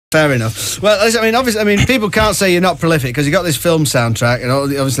Fair enough. Well, I mean, obviously, people can't say you're not prolific because you got this film soundtrack and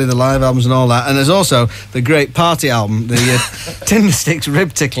obviously the live albums and all that, and there's also the great party album, the Tindersticks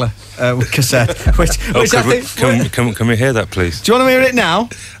Ribtickler cassette, which I think... Can we hear that, please? Do you want to hear it now?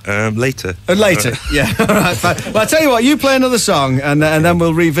 Later. Later, yeah. All right, fine. Well, I'll tell you what, you play another song and then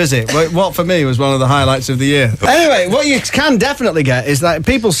we'll revisit what for me was one of the highlights of the year. Anyway, what you can definitely get is that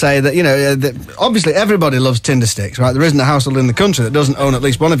people say that, that obviously everybody loves Tindersticks, right? There isn't a household in the country that doesn't own at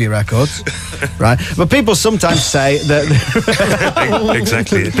least one of your records, right? But people sometimes say that...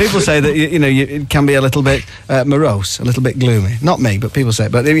 Exactly. People say that, it can be a little bit morose, a little bit gloomy. Not me, but people say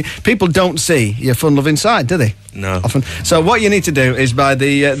it. But people don't see your fun-loving side, do they? No. Often. So what you need to do is buy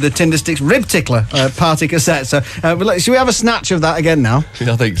the Tindersticks Ribtickler-Party cassette. So should we have a snatch of that again now?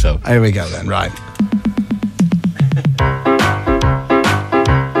 I think so. Here we go then, right.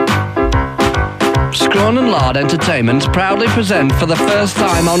 Mark&Lard Entertainment proudly present for the first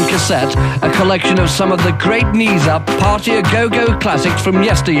time on cassette a collection of some of the great knees-up party-a-go-go classics from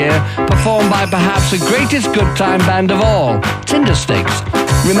yesteryear, performed by perhaps the greatest good time band of all, Tindersticks.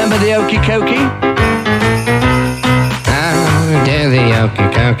 Remember the Okey Cokey? Oh, there's the Okey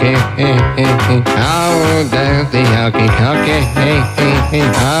Cokey. Oh, there's the Okey Cokey.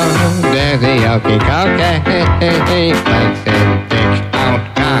 Oh, there's the Okey Cokey. Place and dick out.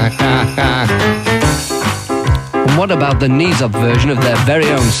 And what about the knees-up version of their very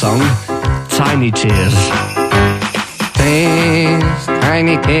own song, Tiny Tears? Tears,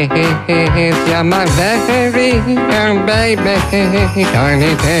 tiny tears, you're my very young baby.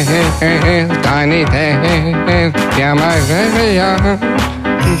 Tiny tears, you're my very young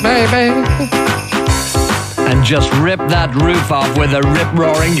baby. And just rip that roof off with a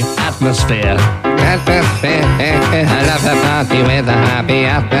rip-roaring atmosphere. Atmosphere, I love the party with a happy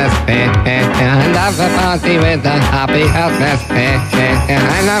atmosphere. I love the party with a happy atmosphere.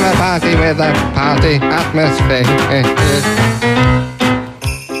 I love a party with a party atmosphere.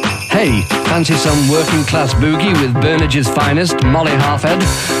 Hey, fancy some working-class boogie with Burnidge's finest, Molly Halfhead?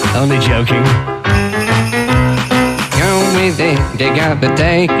 Only joking. You gotta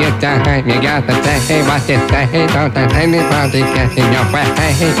take your time, you gotta say what you say. Don't let anybody get in your way,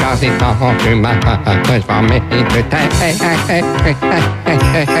 cause it's all too much for me to take.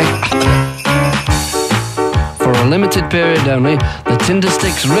 For a limited period only, the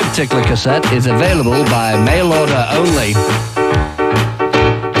Tindersticks Ribtickler cassette is available by mail order only.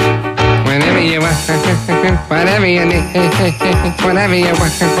 Whenever you want, whatever you need, whatever you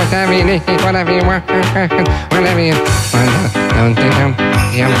want, whatever you need, whatever you want, whatever you want. Don't you know?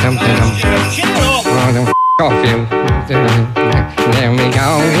 Off you.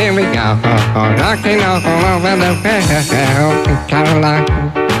 Here we go, rocking all over the world, Caroline.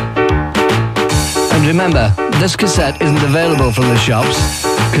 And remember, this cassette isn't available from the shops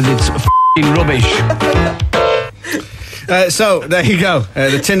because it's f***ing rubbish. So there you go,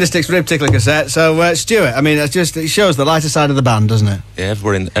 the Tindersticks Ribtickler cassette. So Stuart, it shows the lighter side of the band, doesn't it? Yeah,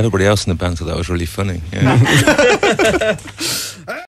 everybody else in the band thought that was really funny. Yeah.